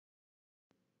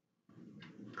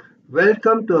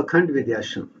Welcome to Akhand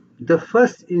Vidyashram, the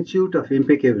first institute of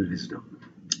Impeccable Wisdom.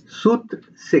 Sutra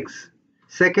 6.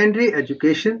 Secondary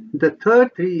education, the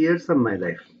third 3 years of my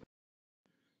life.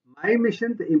 My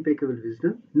mission, the Impeccable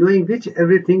Wisdom, knowing which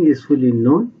everything is fully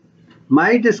known.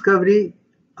 My discovery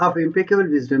of Impeccable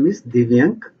Wisdom is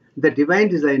Divyank, the divine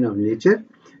design of nature,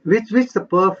 with which the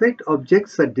perfect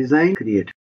objects are designed and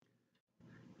created.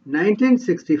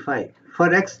 1965.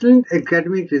 For excellent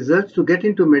academic results to get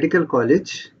into medical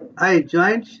college, I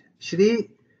joined Shri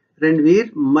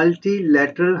Ranbir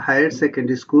Multilateral Higher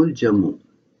Secondary School, Jammu.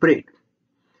 Prayed.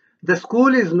 The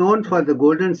school is known for the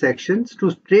golden sections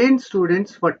to train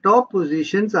students for top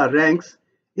positions or ranks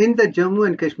in the Jammu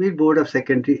and Kashmir Board of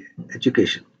Secondary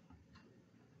Education.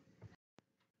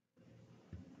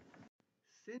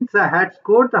 Since I had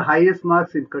scored the highest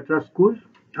marks in Katra school,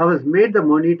 I was made the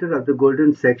monitor of the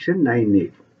golden section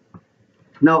 9A.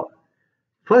 Now,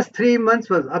 first 3 months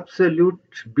was absolute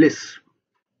bliss,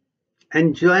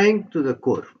 enjoying to the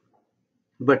core.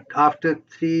 But after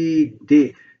 3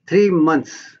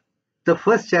 months, the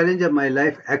first challenge of my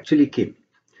life actually came.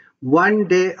 One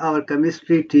day, our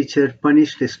chemistry teacher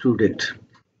punished a student.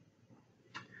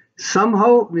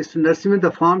 Somehow, Mr. Narasimhan,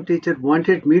 the form teacher,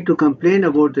 wanted me to complain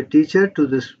about the teacher to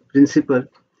the principal.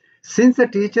 Since the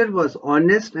teacher was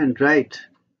honest and right,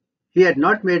 he had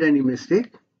not made any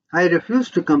mistake, I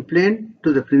refused to complain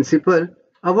to the principal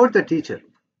about the teacher.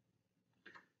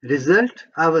 Result,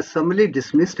 I was summarily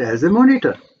dismissed as a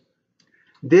monitor.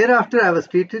 Thereafter, I was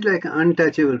treated like an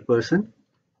untouchable person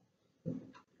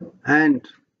and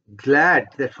glad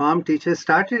that farm teacher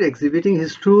started exhibiting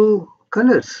his true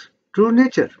colors, true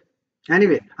nature.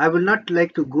 Anyway, I will not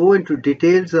like to go into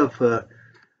details of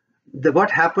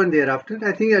what happened thereafter.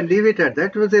 I think I'll leave it at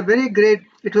that. It was a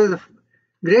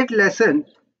great lesson.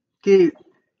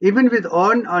 Even with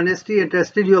honesty and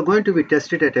trusted, you are going to be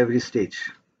tested at every stage.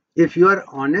 If you are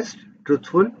honest,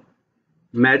 truthful,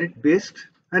 merit-based,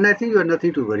 and I think you have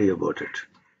nothing to worry about it.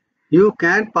 You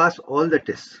can pass all the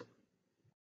tests.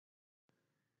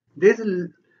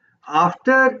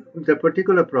 After the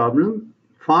particular problem,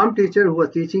 farm teacher who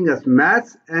was teaching us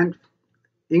maths and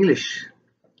English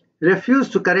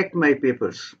refused to correct my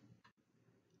papers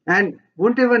and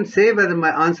wouldn't even say whether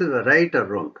my answers were right or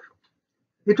wrong.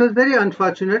 It was very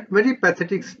unfortunate, very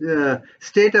pathetic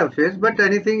state of affairs, but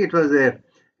anything, it was a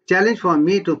challenge for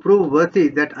me to prove worthy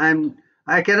that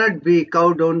I cannot be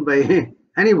cowed down by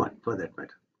anyone for that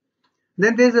matter.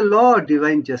 Then there is a law of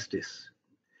divine justice.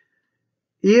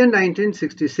 Year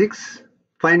 1966,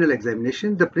 final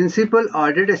examination, the principal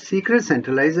ordered a secret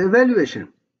centralized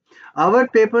evaluation. Our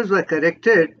papers were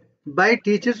corrected by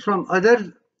teachers from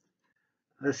other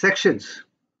sections,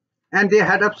 and they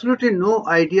had absolutely no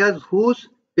idea whose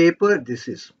paper this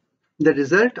is. The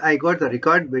result, I got the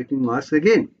record-breaking marks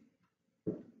again.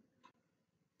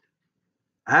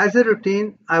 As a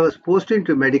routine, I was posted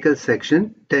into medical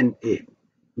section 10A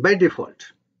by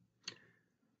default.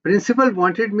 Principal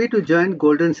wanted me to join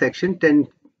golden section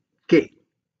 10K,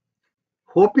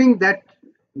 hoping that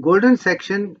golden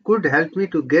section could help me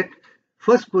to get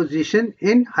first position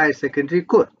in higher secondary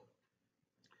core.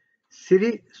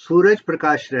 Sri Suraj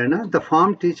Prakash Rana, the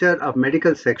form teacher of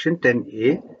medical section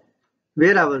 10A,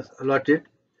 where I was allotted,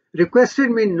 requested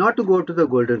me not to go to the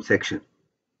golden section.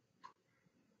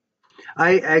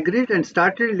 I agreed and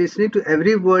started listening to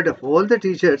every word of all the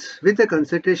teachers with the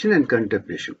concentration and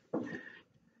contemplation.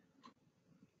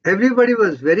 Everybody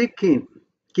was very keen.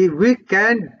 We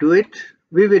can do it,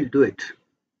 we will do it.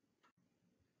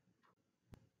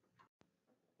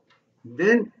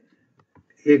 Then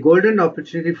a golden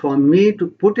opportunity for me to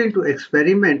put into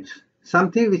experiment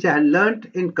something which I had learnt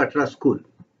in Katra school.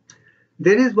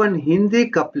 There is one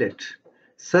Hindi couplet,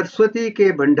 Saraswati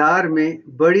ke bhandar mein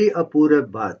badi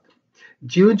apurab baat.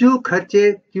 Ju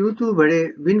kharche tyu tu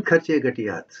bade win kharche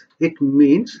gatiyat. It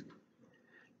means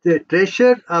the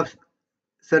treasure of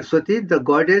Saraswati, the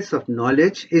goddess of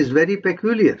knowledge, is very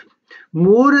peculiar.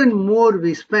 More and more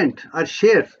we spend or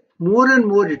share, more and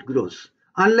more it grows.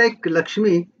 Unlike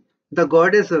Lakshmi, the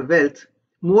goddess of wealth,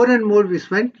 more and more we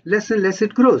spend, less and less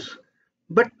it grows.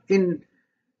 But in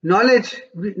knowledge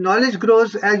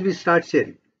grows as we start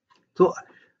sharing. So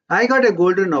I got a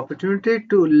golden opportunity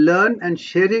to learn and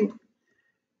sharing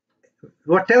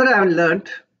whatever I have learned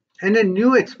in a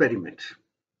new experiment.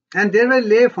 And there will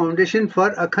lay a foundation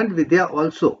for Akhand Vidya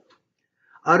also.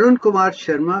 Arun Kumar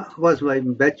Sharma was my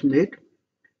batchmate.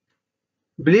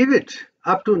 Believe it,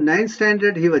 up to 9th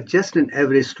standard, he was just an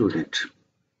average student.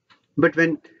 But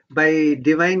when by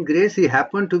divine grace, he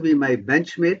happened to be my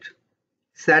benchmate,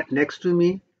 sat next to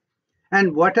me,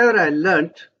 and whatever I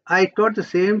learnt, I taught the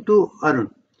same to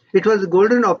Arun. It was a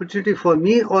golden opportunity for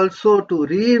me also to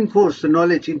reinforce the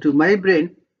knowledge into my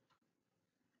brain,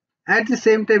 at the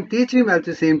same time teaching at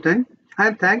the same time. I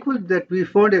am thankful that we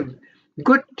found a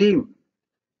good team.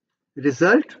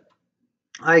 Result,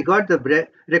 I got the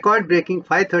record-breaking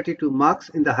 532 marks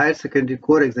in the higher secondary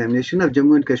core examination of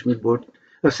Jammu and Kashmir Board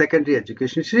of Secondary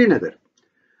Education, Srinagar.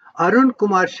 Arun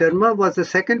Kumar Sharma was the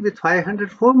second with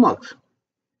 504 marks.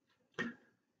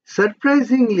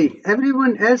 Surprisingly,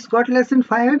 everyone else got less than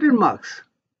 500 marks.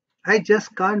 I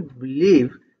just can't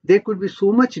believe there could be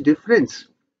so much difference.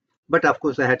 But of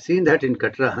course, I had seen that in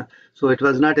Katra, so it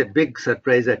was not a big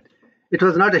surprise. It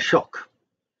was not a shock.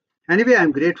 Anyway,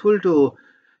 I'm grateful to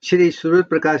Shri Surya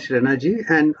Prakash Ranaji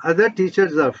and other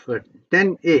teachers of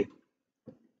 10A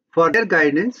for their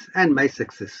guidance and my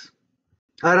success,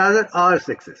 or rather our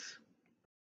success.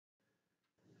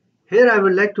 Here I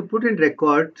would like to put in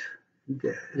record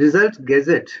the results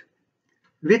gazette,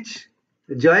 which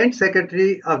the Joint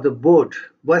Secretary of the board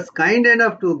was kind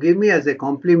enough to give me as a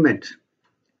compliment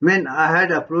when I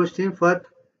had approached him for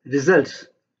results.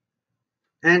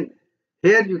 And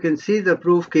here you can see the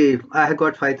proof that I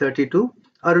got 532,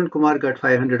 Arun Kumar got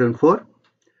 504.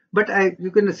 But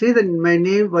you can see that my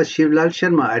name was Shivlal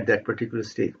Sharma at that particular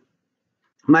stage.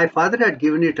 My father had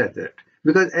given it as that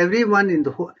because everyone in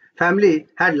the whole family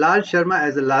had Lal Sharma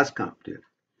as the last counter.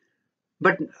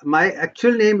 But my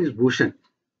actual name is Bhushan.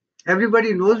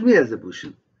 Everybody knows me as a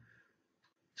Bhushan.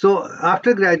 So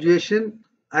after graduation,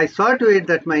 I saw to it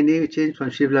that my name changed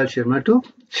from Shivlal Sharma to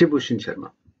Shibhushan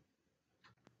Sharma.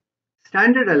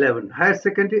 Standard 11, Higher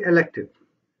Secondary Elective.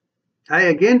 I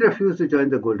again refused to join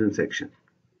the golden section.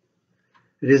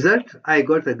 Result, I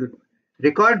got a good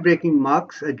record-breaking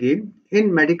marks again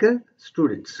in medical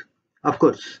students. Of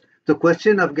course, the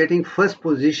question of getting first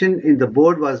position in the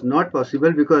board was not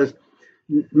possible because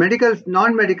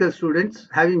non-medical students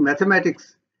having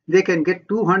mathematics, they can get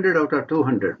 200 out of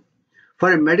 200.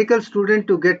 For a medical student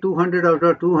to get 200 out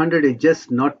of 200 is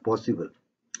just not possible.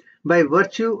 By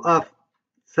virtue of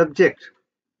subject,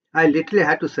 I literally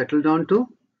had to settle down to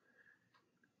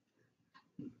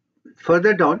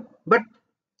further down, but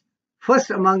first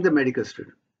among the medical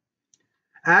students.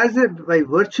 By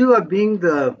virtue of being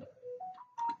the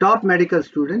top medical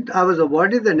student, I was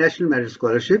awarded the National Merit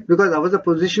Scholarship because I was a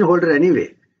position holder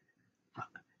anyway.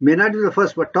 May not be the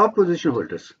first, but top position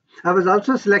holders. I was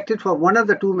also selected for one of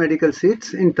the 2 medical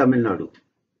seats in Tamil Nadu.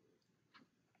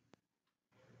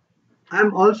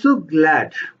 I'm also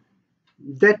glad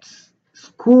that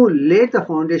school laid the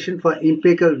foundation for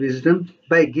Impeccable Wisdom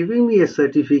by giving me a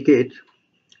certificate,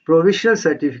 provisional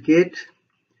certificate,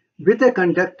 with a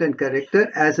conduct and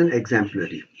character as an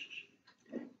exemplary.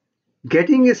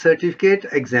 Getting a certificate,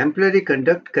 exemplary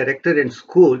conduct, character in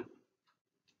school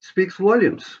speaks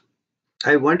volumes.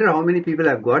 I wonder how many people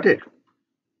have got it.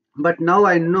 But now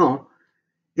I know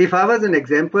if I was an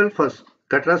example for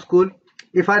Katra school,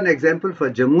 if I'm an example for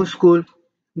Jammu school,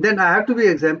 then I have to be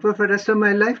an example for the rest of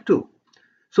my life too.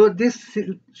 So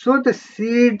the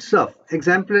seeds of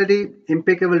exemplary,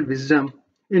 impeccable wisdom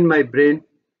in my brain,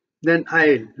 then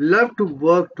I love to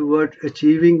work toward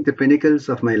achieving the pinnacles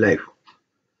of my life.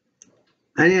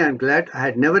 And I'm glad I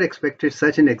had never expected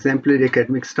such an exemplary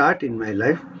academic start in my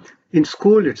life in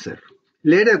school itself.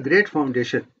 Laid a great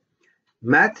foundation.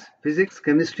 Math, physics,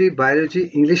 chemistry, biology,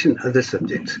 English and other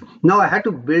subjects. Now I had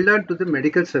to build on to the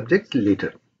medical subjects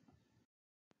later.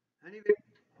 Anyway,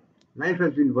 life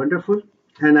has been wonderful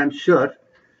and I'm sure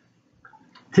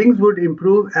things would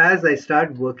improve as I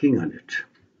start working on it.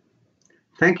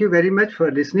 Thank you very much for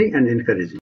listening and encouraging.